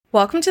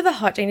Welcome to the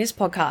Hot Genius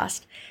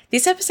podcast.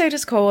 This episode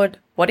is called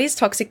What is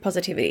Toxic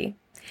Positivity?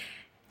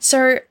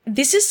 So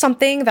this is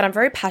something that I'm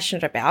very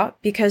passionate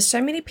about because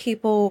so many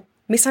people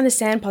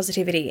misunderstand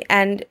positivity,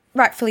 and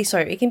rightfully so.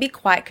 It can be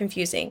quite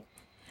confusing.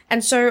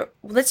 And so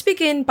let's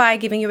begin by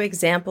giving you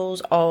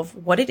examples of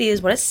what it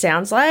is, what it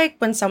sounds like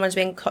when someone's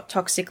being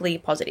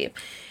toxically positive.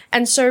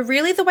 And so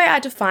really the way I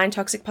define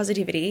toxic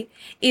positivity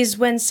is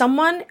when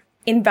someone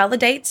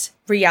invalidates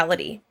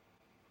reality.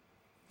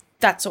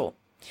 That's all.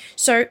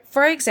 So,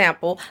 for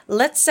example,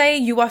 let's say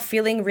you are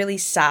feeling really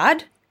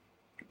sad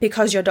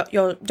because your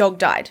dog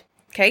died,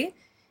 okay?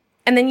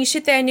 And then you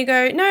sit there and you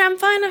go, no, I'm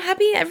fine, I'm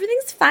happy,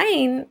 everything's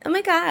fine. Oh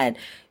my God.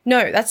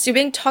 No, that's you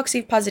being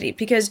toxic positive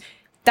because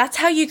that's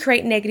how you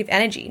create negative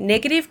energy.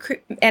 Negative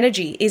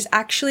energy is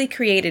actually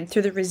created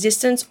through the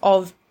resistance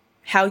of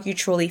how you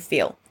truly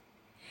feel.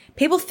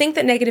 People think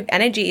that negative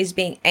energy is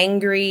being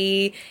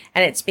angry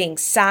and it's being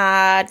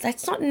sad.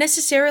 That's not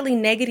necessarily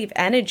negative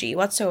energy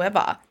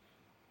whatsoever.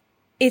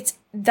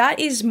 That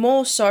is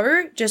more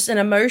so just an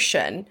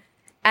emotion.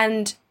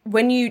 And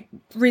when you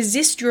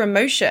resist your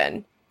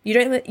emotion, you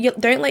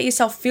don't let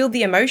yourself feel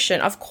the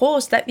emotion. Of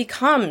course, that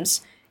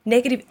becomes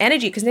negative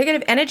energy because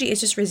negative energy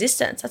is just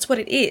resistance. That's what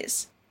it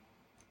is.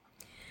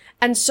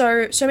 And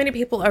so many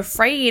people are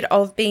afraid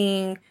of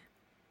being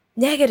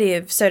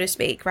negative, so to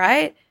speak,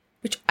 right?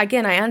 Which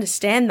again, I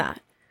understand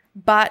that.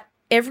 But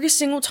every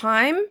single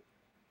time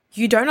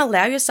you don't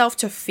allow yourself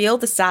to feel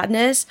the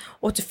sadness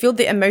or to feel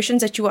the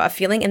emotions that you are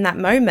feeling in that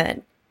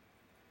moment,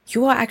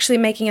 you are actually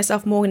making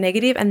yourself more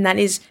negative, and that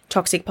is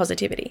toxic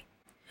positivity.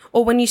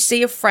 Or when you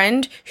see a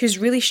friend who's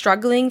really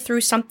struggling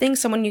through something,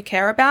 someone you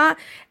care about,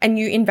 and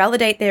you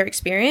invalidate their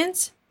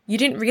experience, you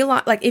didn't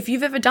realize, like if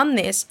you've ever done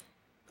this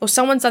or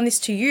someone's done this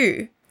to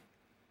you,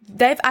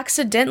 they've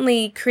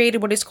accidentally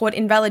created what is called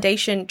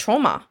invalidation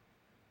trauma,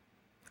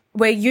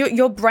 where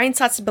your brain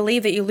starts to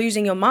believe that you're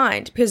losing your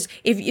mind. Because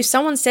if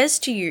someone says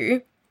to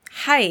you,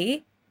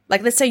 hey,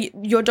 like let's say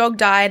your dog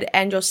died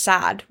and you're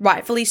sad,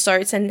 rightfully so,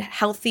 it's a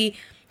healthy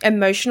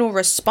emotional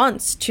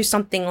response to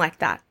something like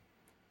that.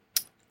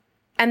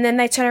 And then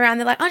they turn around,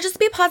 they're like, oh, just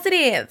be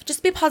positive.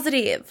 Just be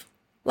positive.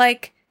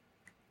 Like,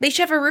 they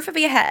should have a roof over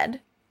your head.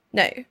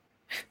 No.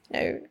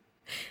 And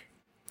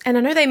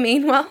I know they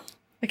mean well.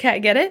 Okay, I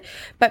get it.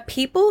 But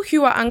people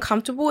who are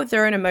uncomfortable with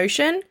their own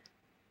emotion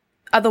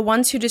are the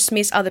ones who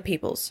dismiss other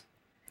people's.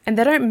 And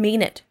they don't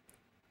mean it.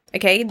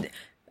 Okay?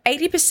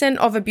 80%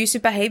 of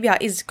abusive behavior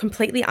is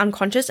completely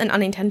unconscious and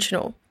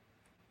unintentional.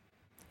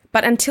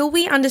 But until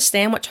we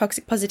understand what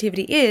toxic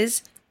positivity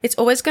is, it's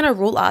always going to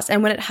rule us.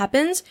 And when it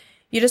happens,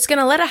 you're just going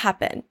to let it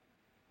happen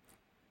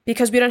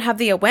because we don't have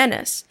the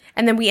awareness.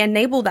 And then we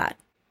enable that.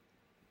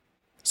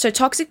 So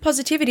toxic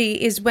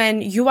positivity is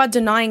when you are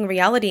denying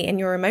reality and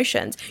your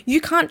emotions.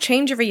 You can't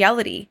change a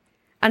reality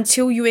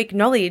until you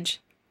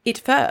acknowledge it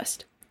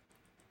first.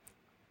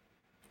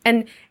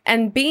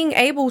 And being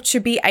able to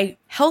be a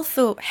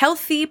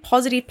healthy,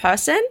 positive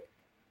person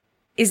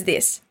is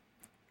this.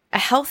 A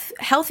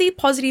healthy,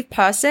 positive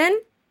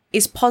person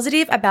is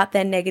positive about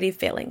their negative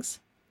feelings.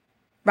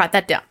 Write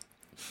that down.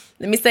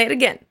 Let me say it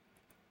again.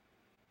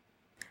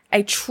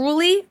 A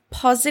truly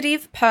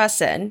positive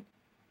person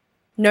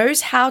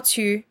knows how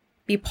to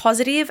be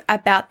positive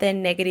about their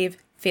negative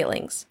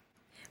feelings.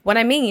 What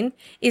I mean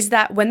is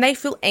that when they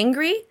feel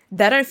angry,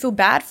 they don't feel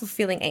bad for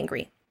feeling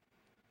angry.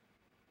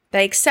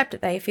 They accept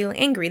that they are feeling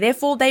angry.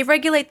 Therefore, they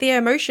regulate their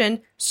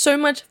emotion so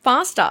much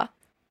faster.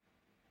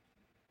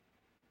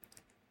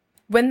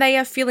 When they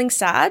are feeling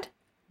sad,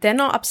 they're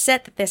not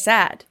upset that they're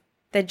sad.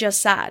 They're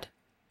just sad.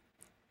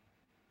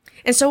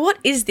 And so what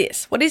is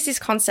this? What is this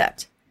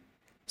concept?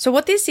 So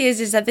what this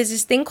is that there's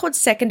this thing called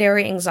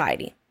secondary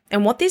anxiety.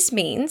 And what this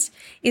means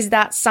is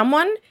that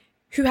someone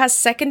who has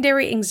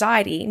secondary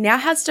anxiety now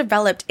has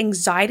developed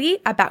anxiety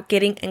about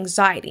getting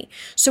anxiety.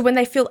 So when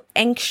they feel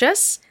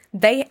anxious,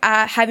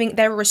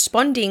 they're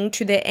responding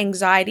to their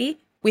anxiety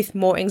with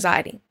more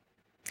anxiety.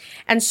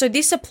 And so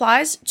this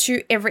applies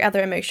to every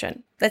other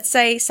emotion. Let's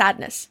say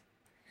sadness.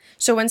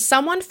 So when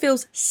someone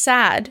feels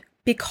sad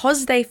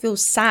because they feel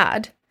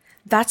sad,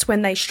 that's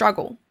when they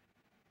struggle.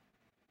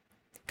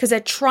 Because they're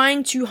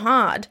trying too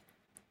hard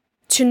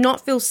to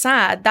not feel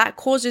sad. That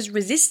causes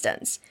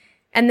resistance.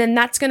 And then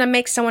that's going to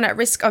make someone at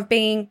risk of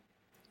being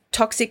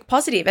toxic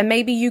positive. And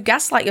maybe you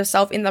gaslight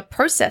yourself in the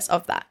process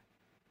of that.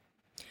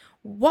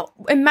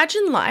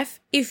 Imagine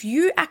life if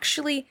you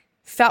actually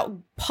felt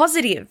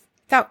positive,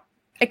 felt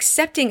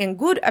accepting and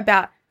good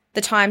about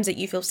the times that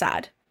you feel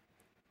sad.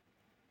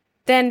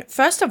 Then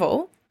first of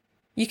all,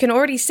 you can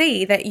already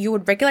see that you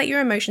would regulate your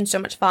emotions so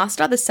much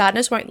faster. The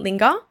sadness won't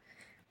linger.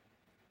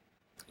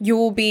 You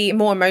will be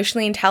more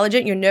emotionally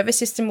intelligent. Your nervous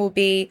system will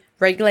be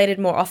regulated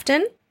more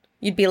often.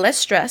 You'd be less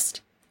stressed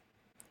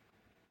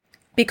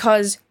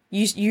because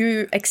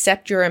you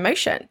accept your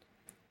emotion.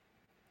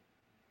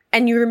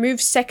 And you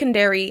remove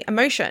secondary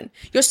emotion.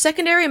 Your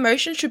secondary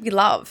emotion should be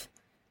love.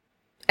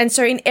 And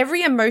so in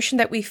every emotion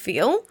that we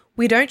feel,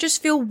 we don't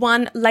just feel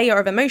one layer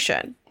of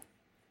emotion.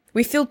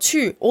 We feel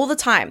two all the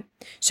time.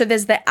 So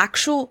there's the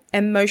actual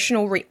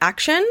emotional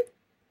reaction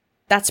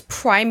That's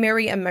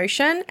primary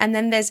emotion. And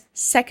then there's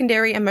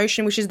secondary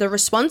emotion, which is the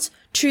response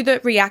to the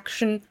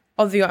reaction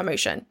of your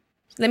emotion.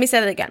 Let me say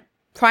that again.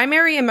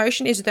 Primary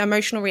emotion is the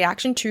emotional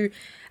reaction to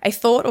a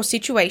thought or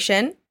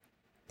situation.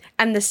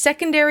 And the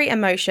secondary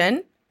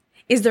emotion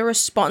is the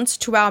response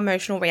to our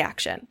emotional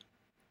reaction.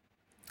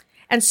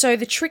 And so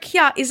the trick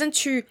here isn't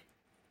to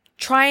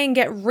try and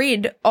get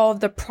rid of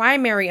the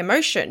primary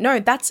emotion.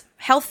 No, that's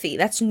healthy.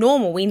 That's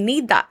normal. We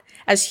need that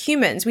as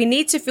humans. We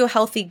need to feel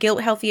healthy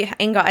guilt, healthy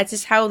anger. It's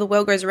just how the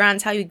world goes around.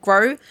 It's how you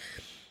grow.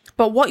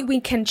 But what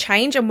we can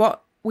change and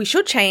what we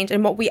should change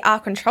and what we are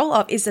control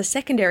of is the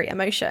secondary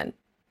emotion.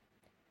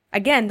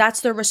 Again,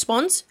 that's the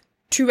response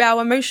to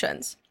our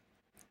emotions.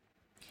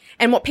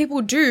 And what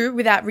people do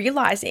without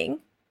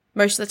realizing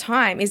most of the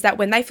time is that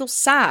when they feel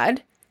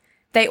sad,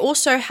 they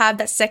also have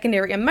that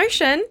secondary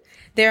emotion.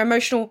 Their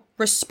emotional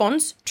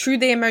response to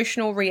the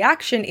emotional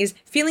reaction is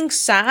feeling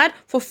sad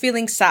for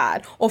feeling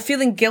sad, or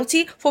feeling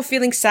guilty for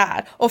feeling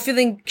sad, or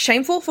feeling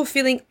shameful for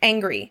feeling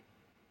angry.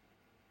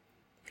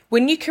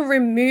 When you can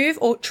remove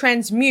or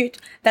transmute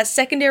that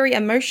secondary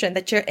emotion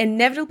that you're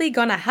inevitably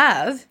gonna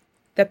have,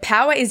 the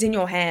power is in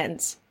your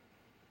hands.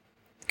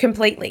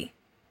 Completely.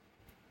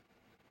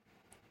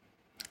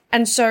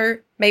 And so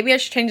maybe I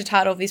should change the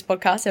title of this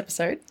podcast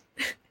episode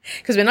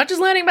because we're not just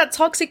learning about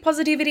toxic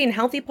positivity and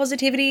healthy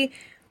positivity.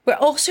 We're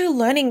also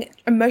learning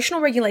emotional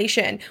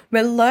regulation.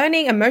 We're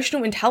learning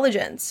emotional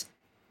intelligence.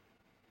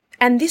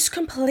 And this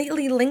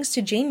completely links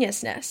to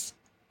geniusness.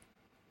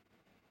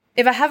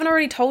 If I haven't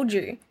already told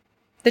you,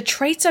 the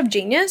traits of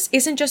genius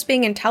isn't just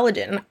being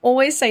intelligent. And I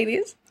always say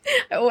this.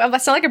 I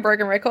sound like a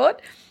broken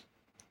record.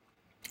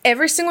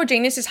 Every single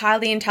genius is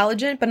highly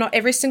intelligent, but not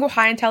every single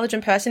high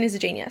intelligent person is a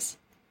genius.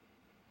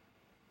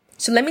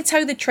 So let me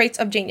tell you the traits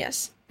of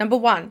genius. Number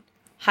 1,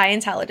 high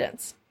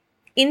intelligence.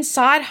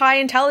 Inside high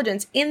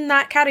intelligence, in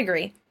that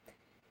category,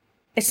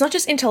 it's not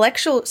just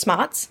intellectual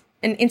smarts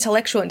and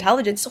intellectual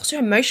intelligence, it's also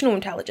emotional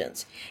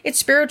intelligence. It's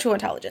spiritual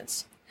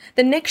intelligence.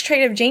 The next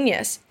trait of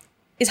genius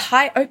is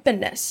high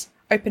openness,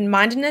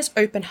 open-mindedness,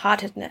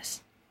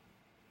 open-heartedness.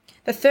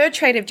 The third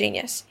trait of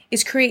genius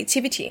is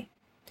creativity.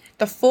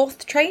 The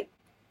fourth trait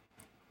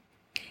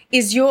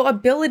is your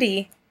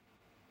ability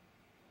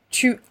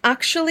to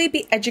actually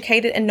be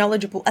educated and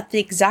knowledgeable at the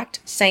exact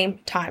same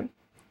time.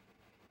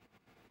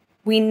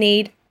 We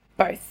need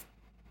both.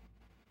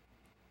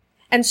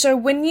 And so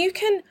when you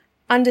can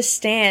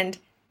understand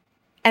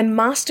and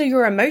master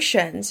your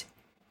emotions,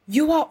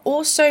 you are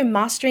also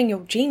mastering your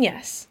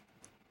genius.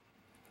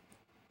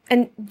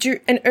 And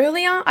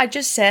earlier I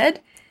just said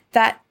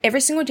that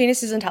every single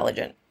genius is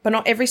intelligent, but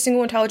not every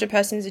single intelligent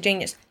person is a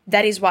genius.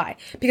 That is why.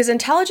 Because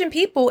intelligent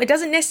people, it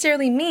doesn't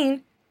necessarily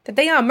mean that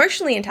they are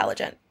emotionally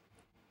intelligent.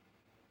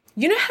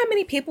 You know how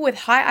many people with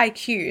high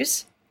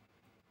IQs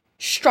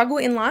struggle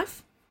in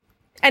life?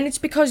 And it's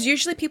because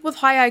usually people with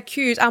high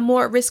IQs are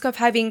more at risk of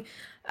having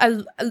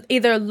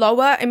either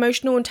lower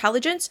emotional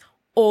intelligence,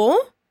 or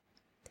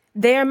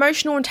their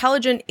emotional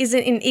intelligence isn't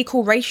in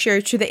equal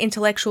ratio to the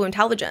intellectual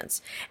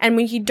intelligence. And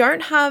when you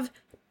don't have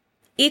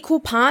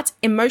equal parts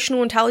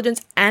emotional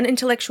intelligence and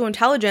intellectual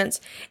intelligence,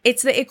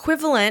 it's the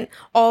equivalent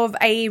of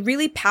a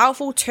really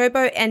powerful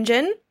turbo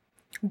engine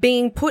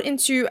being put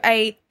into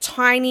a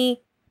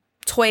tiny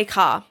toy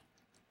car.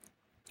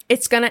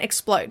 It's going to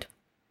explode.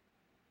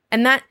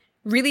 And that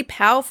really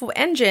powerful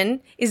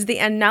engine is the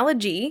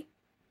analogy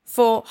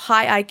for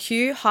high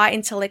IQ, high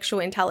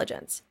intellectual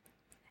intelligence.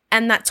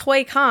 And that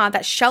toy car,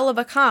 that shell of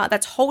a car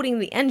that's holding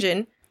the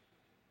engine,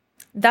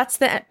 that's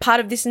the part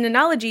of this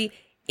analogy.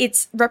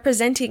 It's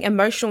representing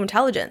emotional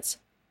intelligence.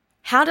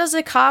 How does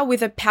a car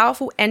with a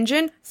powerful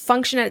engine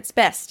function at its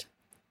best?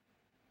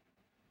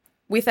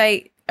 With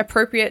a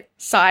appropriate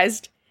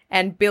sized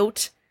and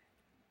built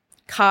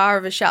car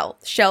of a shell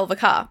of a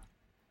car.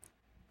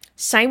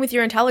 Same with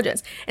your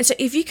intelligence. And so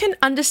if you can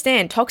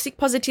understand toxic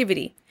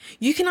positivity,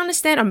 you can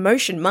understand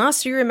emotion,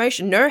 master your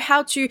emotion, know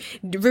how to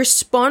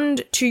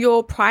respond to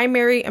your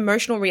primary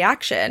emotional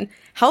reaction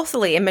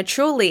healthily and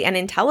maturely and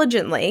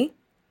intelligently,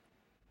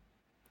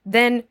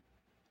 then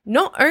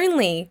not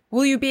only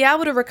will you be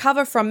able to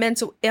recover from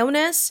mental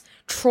illness,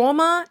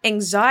 trauma,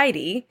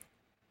 anxiety,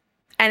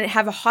 and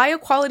have a higher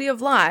quality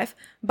of life,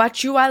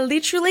 but you are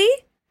literally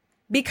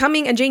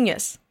becoming a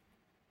genius.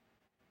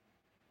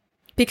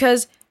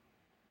 Because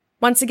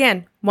once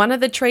again, one of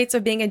the traits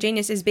of being a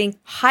genius is being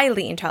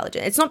highly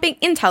intelligent. It's not being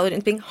intelligent,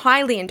 it's being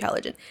highly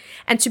intelligent.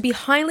 And to be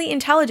highly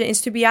intelligent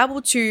is to be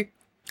able to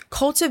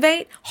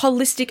cultivate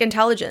holistic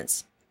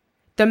intelligence.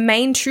 The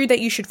main two that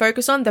you should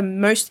focus on, the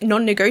most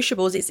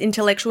non-negotiables, is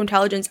intellectual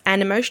intelligence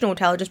and emotional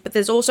intelligence, but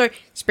there's also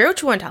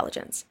spiritual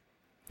intelligence.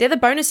 They're the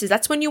bonuses.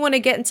 That's when you want to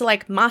get into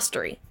like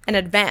mastery and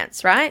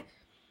advance, right?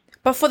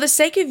 But for the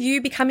sake of you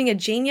becoming a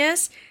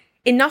genius,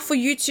 enough for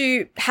you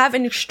to have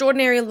an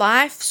extraordinary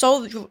life,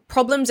 solve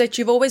problems that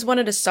you've always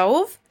wanted to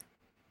solve,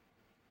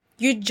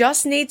 you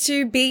just need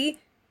to be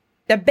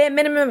the bare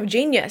minimum of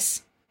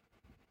genius.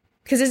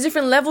 Because there's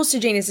different levels to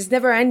genius. It's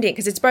never ending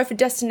because it's both a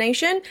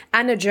destination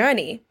and a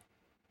journey.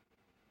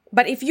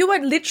 But if you are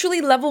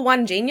literally level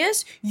 1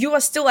 genius, you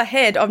are still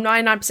ahead of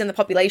 99% of the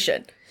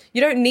population.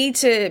 You don't need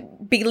to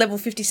be level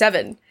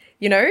 57,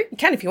 you know? You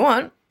can if you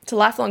want. It's a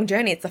lifelong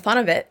journey. It's the fun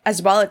of it.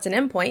 As well, it's an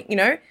endpoint, you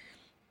know?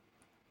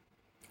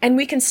 And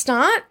we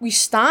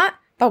start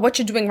by what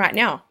you're doing right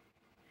now.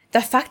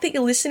 The fact that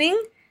you're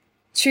listening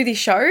to this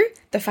show,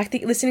 the fact that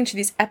you're listening to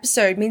this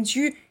episode means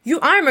you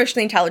are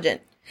emotionally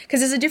intelligent.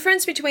 Because there's a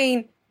difference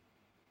between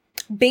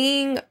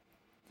being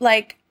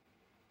like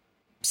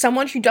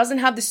someone who doesn't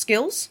have the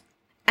skills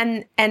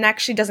and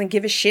actually doesn't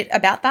give a shit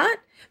about that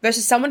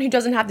versus someone who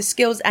doesn't have the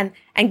skills and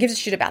gives a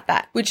shit about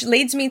that, which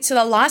leads me to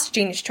the last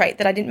genius trait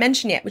that I didn't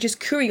mention yet, which is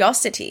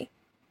curiosity.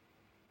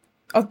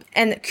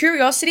 And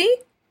curiosity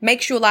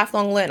makes you a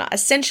lifelong learner.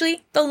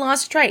 Essentially, the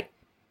last trait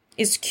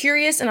is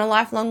curious and a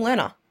lifelong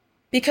learner.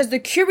 Because the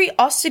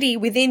curiosity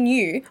within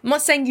you, I'm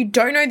not saying you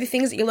don't know the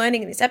things that you're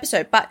learning in this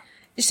episode, but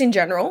just in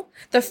general,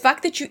 the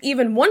fact that you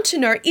even want to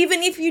know,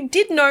 even if you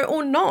did know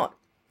or not,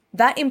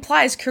 that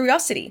implies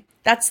curiosity.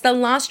 That's the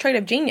last trait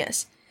of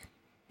genius.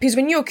 Because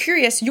when you're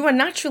curious, you are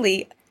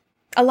naturally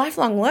a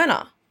lifelong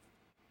learner.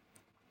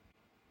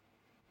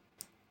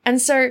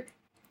 And so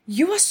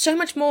you are so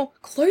much more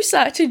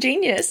closer to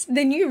genius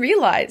than you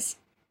realize.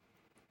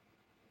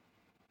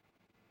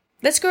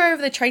 Let's go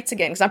over the traits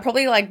again, because I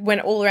probably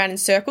went all around in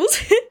circles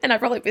and I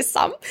probably missed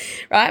some,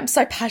 right? I'm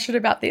so passionate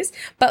about this.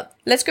 But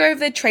let's go over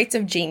the traits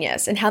of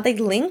genius and how they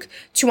link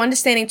to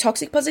understanding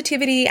toxic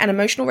positivity and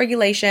emotional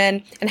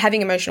regulation and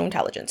having emotional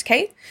intelligence,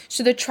 okay?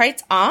 So the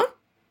traits are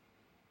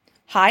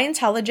high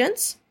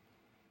intelligence,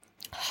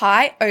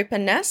 high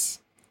openness,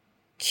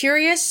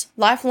 curious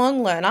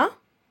lifelong learner,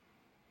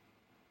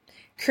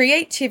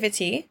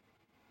 creativity,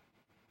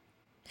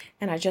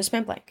 and I just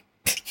went blank.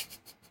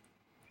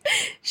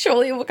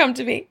 Surely it will come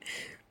to me.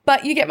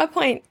 But you get my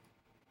point.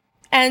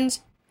 And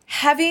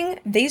having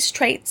these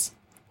traits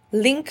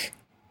link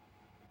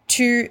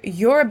to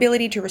your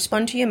ability to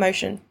respond to your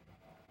emotion,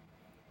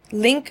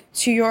 link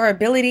to your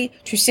ability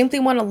to simply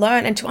want to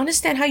learn and to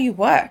understand how you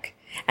work.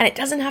 And it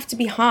doesn't have to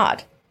be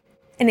hard.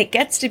 And it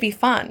gets to be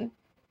fun.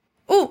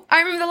 Oh, I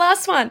remember the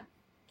last one.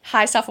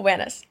 High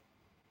self-awareness.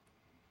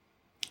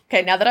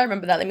 Okay, now that I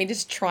remember that, let me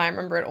just try and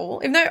remember it all.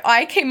 Even though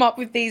I came up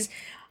with these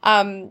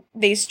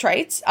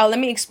traits, let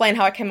me explain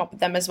how I came up with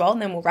them as well,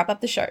 and then we'll wrap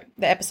up the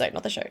episode,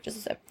 not the show,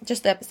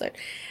 just the episode.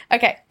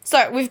 Okay,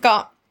 so we've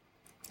got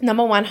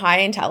number 1, high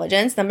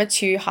intelligence, number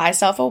 2, high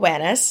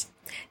self-awareness,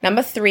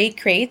 number 3,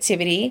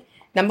 creativity,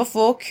 number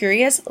 4,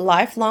 curious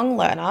lifelong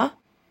learner,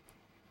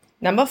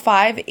 number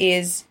 5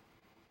 is,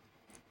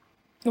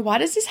 why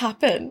does this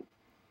happen?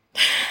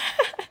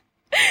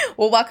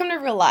 Well, welcome to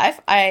real life.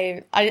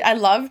 I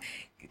love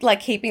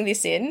keeping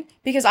this in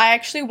because I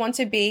actually want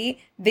to be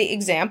the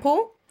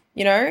example,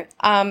 you know,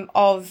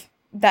 of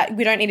that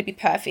we don't need to be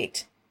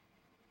perfect.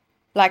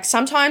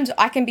 Sometimes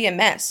I can be a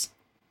mess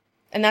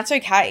and that's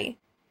okay.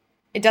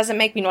 It doesn't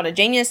make me not a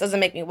genius, doesn't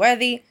make me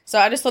worthy. So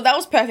I just thought that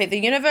was perfect. The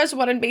universe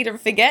wanted me to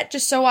forget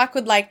just so I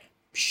could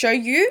show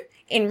you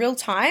in real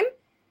time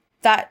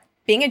that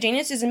being a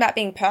genius isn't about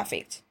being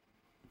perfect.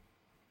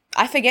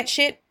 I forget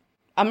shit.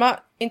 I'm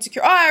not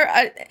insecure.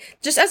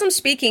 Just as I'm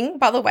speaking,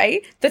 by the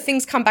way, the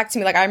things come back to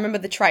me. I remember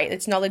the trait.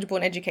 It's knowledgeable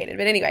and educated.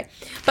 But anyway,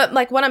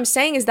 what I'm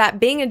saying is that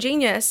being a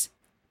genius,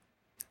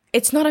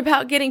 it's not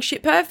about getting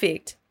shit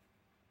perfect.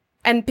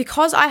 And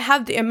because I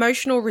have the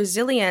emotional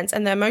resilience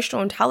and the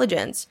emotional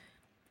intelligence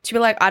to be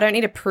I don't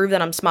need to prove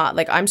that I'm smart.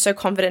 I'm so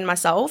confident in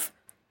myself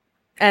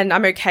and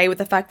I'm okay with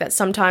the fact that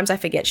sometimes I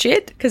forget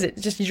shit because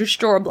you just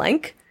draw a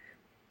blank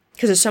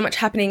because there's so much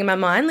happening in my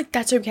mind.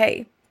 That's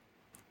okay.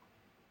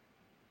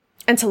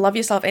 And to love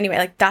yourself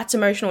anyway, that's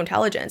emotional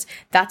intelligence.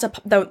 That's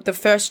the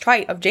first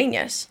trait of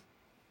genius.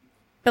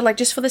 But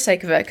just for the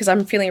sake of it, because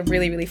I'm feeling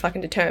really, really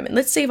fucking determined,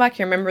 let's see if I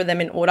can remember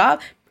them in order,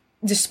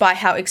 despite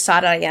how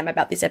excited I am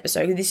about this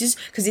episode. Because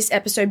this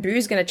episode, Boo,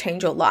 is going to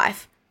change your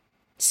life.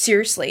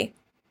 Seriously.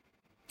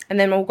 And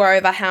then we'll go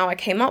over how I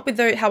came up with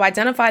how I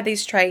identified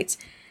these traits,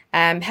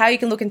 how you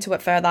can look into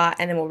it further,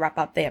 and then we'll wrap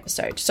up the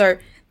episode. So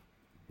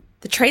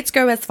the traits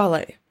go as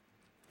follow.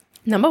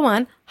 Number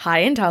 1,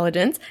 high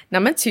intelligence.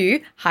 Number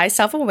 2, high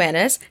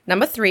self-awareness.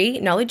 Number 3,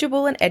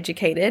 knowledgeable and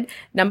educated.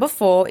 Number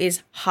 4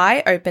 is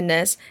high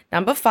openness.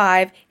 Number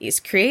 5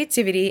 is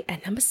creativity.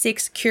 And number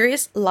 6,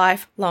 curious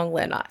lifelong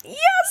learner.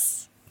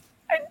 Yes!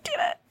 I did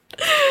it.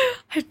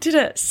 I did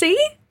it. See?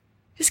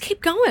 Just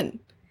keep going.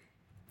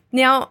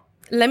 Now,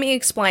 let me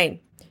explain.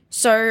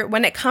 So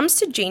when it comes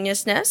to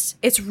geniusness,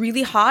 it's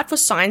really hard for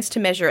science to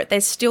measure it. They're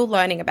still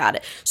learning about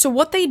it. So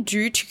what they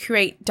do to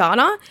create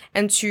data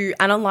and to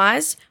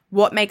analyze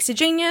what makes a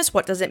genius,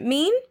 what does it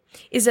mean,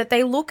 is that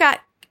they look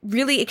at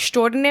really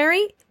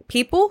extraordinary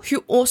people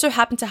who also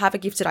happen to have a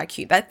gifted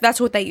IQ.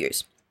 That's what they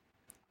use.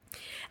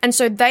 And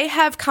so they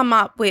have come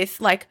up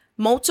with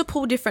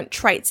multiple different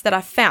traits that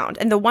I've found.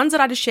 And the ones that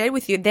I just shared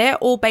with you, they're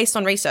all based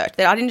on research.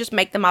 That I didn't just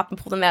make them up and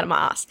pull them out of my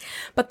ass.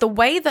 But the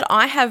way that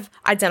I have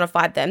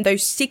identified them,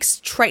 those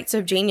 6 traits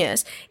of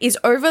genius, is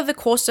over the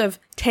course of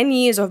 10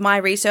 years of my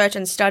research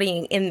and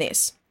studying in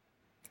this.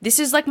 This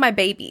is my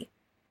baby.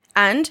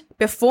 And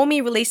before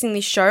me releasing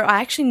this show,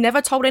 I actually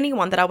never told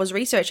anyone that I was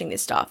researching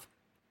this stuff.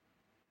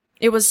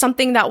 It was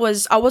something that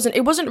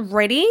it wasn't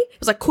ready. It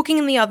was like cooking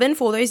in the oven.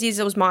 For all those years,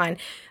 it was mine.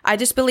 I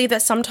just believe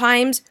that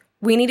sometimes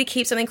we need to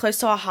keep something close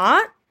to our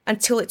heart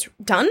until it's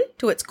done,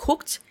 till it's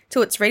cooked,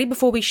 till it's ready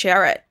before we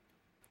share it.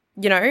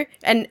 You know?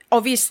 And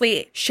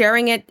obviously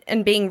sharing it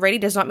and being ready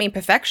does not mean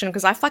perfection,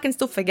 because I fucking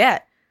still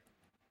forget.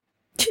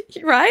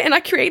 Right? And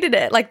I created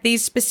it, like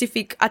these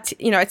specific,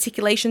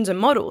 articulations and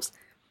models.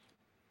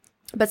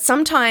 But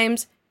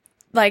sometimes,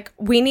 like,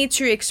 we need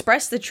to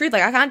express the truth.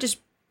 Like, I can't just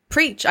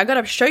preach. I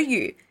gotta show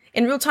you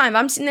in real time.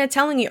 I'm sitting there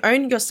telling you,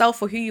 own yourself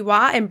for who you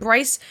are,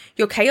 embrace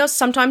your chaos.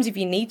 Sometimes if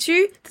you need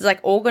to, there's like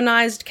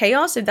organized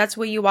chaos, if that's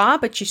where you are,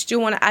 but you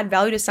still want to add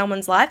value to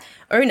someone's life,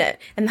 own it.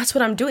 And that's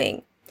what I'm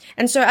doing.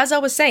 And so as I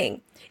was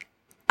saying,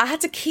 I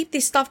had to keep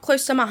this stuff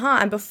close to my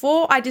heart. And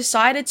before I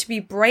decided to be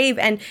brave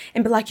and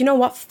be like, you know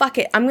what, fuck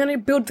it, I'm going to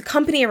build the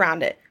company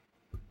around it.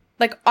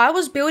 Like, I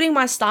was building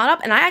my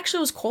startup and I actually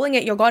was calling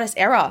it Your Goddess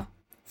Era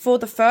for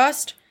the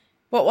first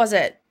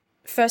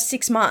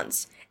 6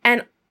 months.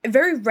 And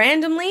very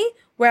randomly,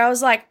 where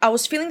I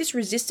was feeling this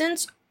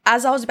resistance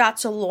as I was about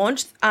to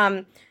launch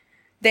the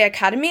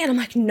academy, and I'm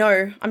like,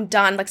 no, I'm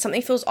done. Like,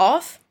 something feels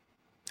off.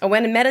 I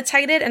went and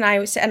meditated, and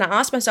I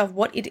asked myself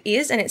what it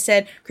is, and it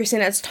said,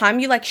 Christina, it's time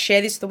you like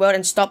share this to the world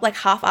and stop like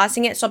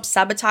half-assing it, stop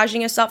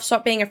sabotaging yourself,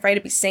 stop being afraid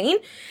to be seen,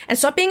 and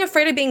stop being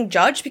afraid of being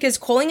judged, because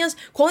calling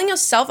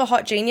yourself a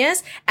hot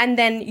genius and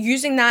then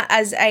using that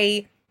as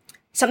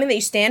something that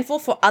you stand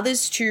for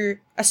others to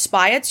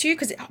aspire to,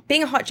 because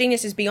being a hot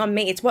genius is beyond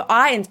me. It's what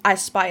I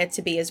aspire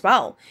to be as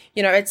well.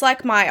 You know, it's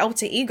like my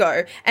alter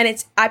ego,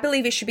 and I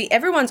believe it should be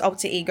everyone's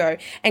alter ego.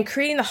 And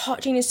creating the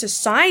Hot Genius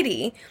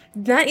Society,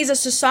 that is a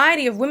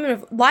society of women,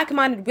 of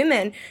like-minded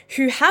women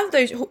who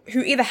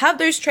either have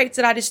those traits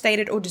that I just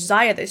stated, or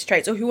desire those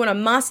traits, or who want to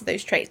master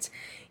those traits,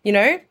 you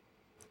know?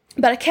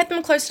 But I kept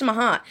them close to my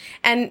heart.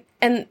 And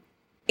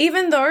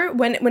even though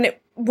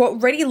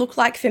what ready looked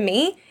like for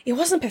me, it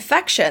wasn't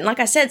perfection. Like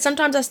I said,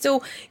 sometimes I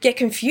still get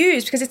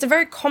confused because it's a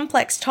very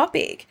complex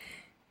topic.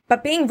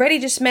 But being ready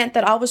just meant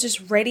that I was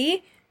just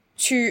ready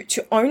to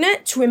own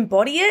it, to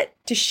embody it,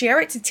 to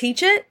share it, to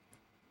teach it.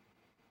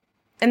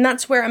 And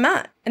that's where I'm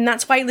at. And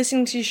that's why you're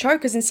listening to your show,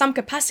 because in some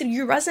capacity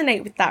you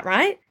resonate with that,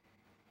 right?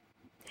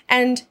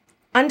 And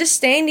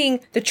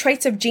understanding the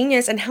traits of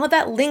genius and how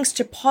that links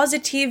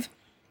to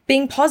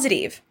being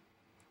positive.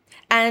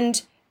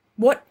 And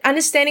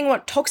understanding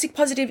what toxic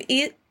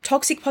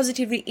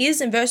positivity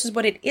is and versus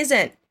what it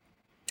isn't.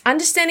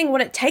 Understanding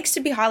what it takes to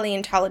be highly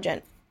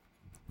intelligent.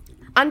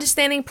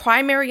 Understanding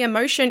primary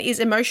emotion is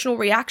emotional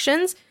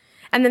reactions.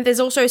 And then there's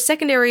also a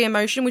secondary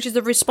emotion, which is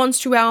the response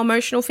to our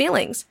emotional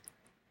feelings.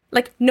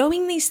 Like,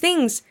 knowing these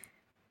things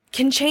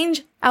can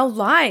change our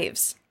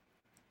lives.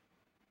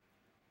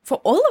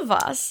 For all of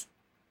us,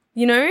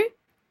 you know?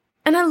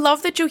 And I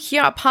love that you're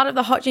here, a part of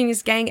the Hot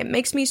Genius gang. It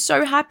makes me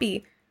so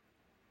happy.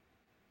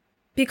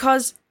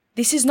 Because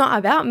this is not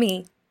about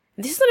me.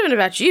 This is not even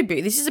about you,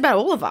 boo. This is about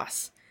all of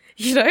us.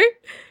 You know?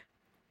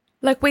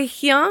 Like, we're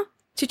here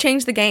to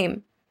change the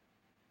game.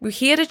 We're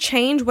here to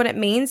change what it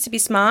means to be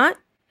smart.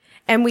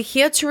 And we're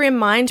here to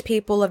remind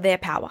people of their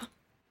power.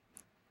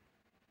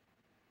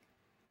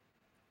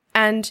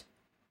 And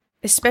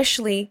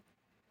especially,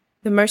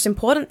 the most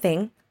important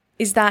thing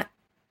is that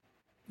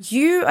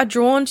you are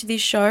drawn to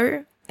this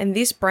show and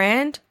this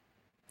brand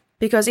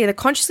because either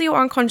consciously or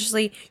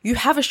unconsciously, you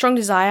have a strong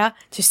desire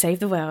to save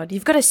the world.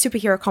 You've got a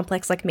superhero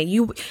complex like me.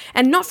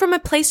 And not from a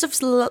place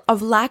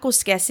of lack or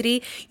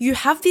scarcity. You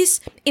have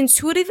this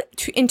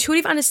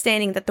intuitive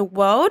understanding that the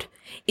world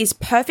is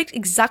perfect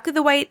exactly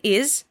the way it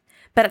is,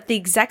 but at the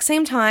exact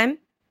same time,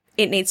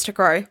 it needs to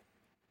grow.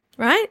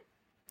 Right?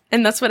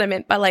 And that's what I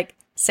meant by like,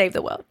 save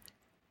the world.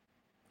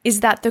 Is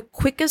that the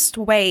quickest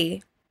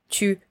way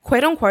to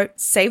quote unquote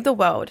save the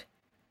world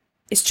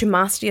is to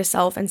master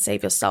yourself and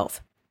save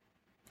yourself.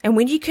 And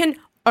when you can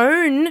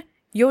own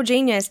your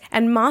genius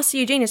and master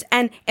your genius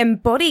and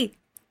embody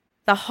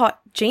the hot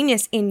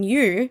genius in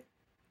you,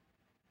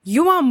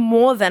 you are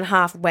more than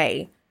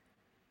halfway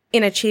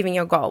in achieving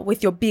your goal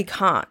with your big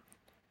heart.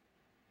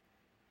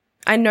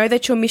 I know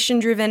that you're mission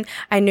driven.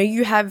 I know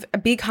you have a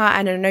big heart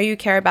and I know you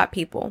care about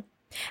people.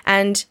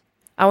 And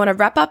I want to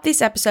wrap up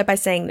this episode by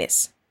saying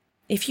this.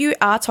 If you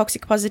are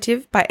toxic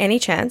positive by any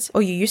chance,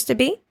 or you used to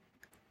be,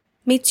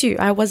 me too,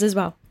 I was as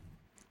well.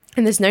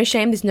 And there's no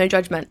shame, there's no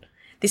judgment.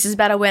 This is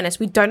about awareness.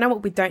 We don't know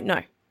what we don't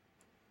know.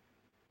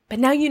 But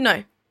now you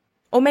know.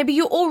 Or maybe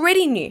you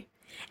already knew.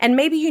 And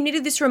maybe you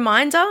needed this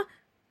reminder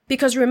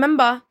because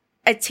remember,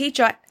 a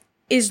teacher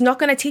is not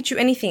going to teach you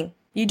anything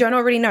you don't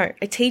already know.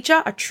 A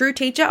true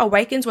teacher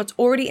awakens what's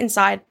already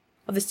inside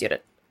of the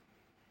student.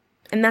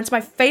 And that's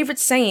my favorite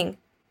saying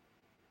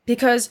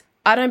because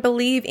I don't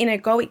believe in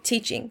egoic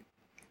teaching.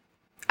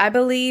 I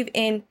believe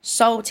in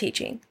soul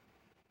teaching.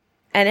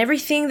 And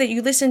everything that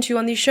you listen to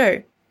on this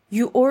show,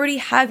 you already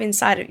have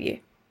inside of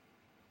you.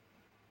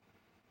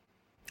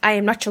 I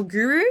am not your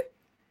guru.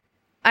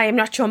 I am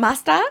not your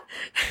master,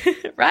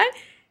 right?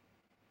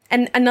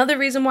 And another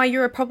reason why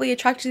you're probably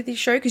attracted to this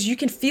show, because you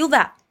can feel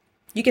that.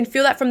 You can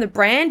feel that from the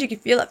brand. You can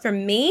feel that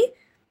from me.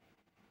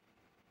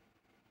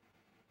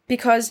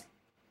 Because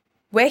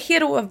we're here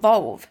to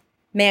evolve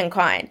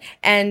mankind.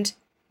 And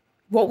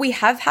what we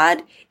have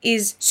had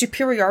is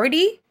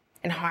superiority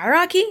and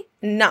hierarchy.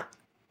 Nah.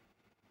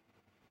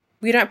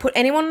 We don't put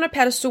anyone on a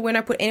pedestal. We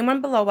don't put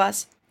anyone below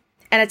us.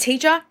 And a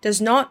teacher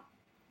does not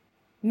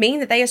mean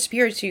that they are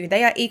superior to you.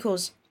 They are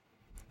equals.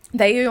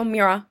 They are your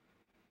mirror.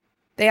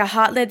 They are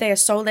heart-led. They are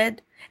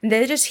soul-led. And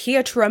they're just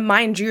here to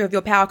remind you of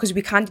your power, because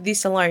we can't do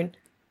this alone.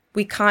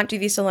 We can't do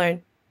this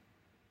alone.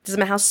 Doesn't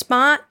matter how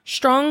smart,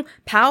 strong,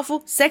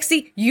 powerful,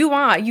 sexy you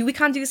are. We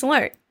can't do this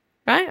alone.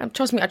 Right?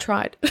 Trust me, I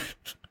tried.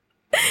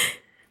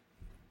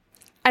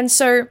 And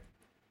so,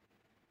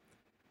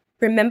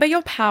 remember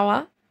your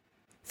power.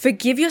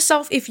 Forgive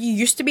yourself if you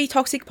used to be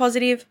toxic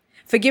positive.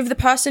 Forgive the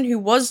person who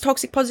was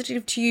toxic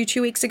positive to you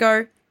 2 weeks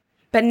ago.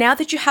 But now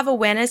that you have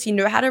awareness, you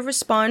know how to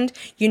respond,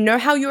 you know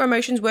how your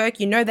emotions work,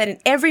 you know that in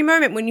every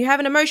moment when you have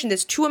an emotion,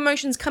 there's two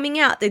emotions coming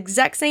out at the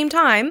exact same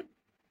time.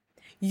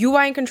 You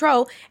are in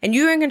control, and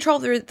you are in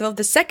control of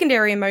the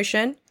secondary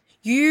emotion.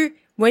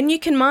 When you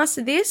can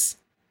master this,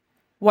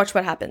 watch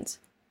what happens.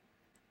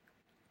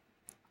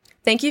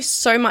 Thank you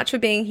so much for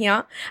being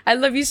here. I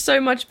love you so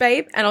much,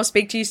 babe, and I'll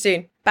speak to you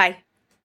soon. Bye.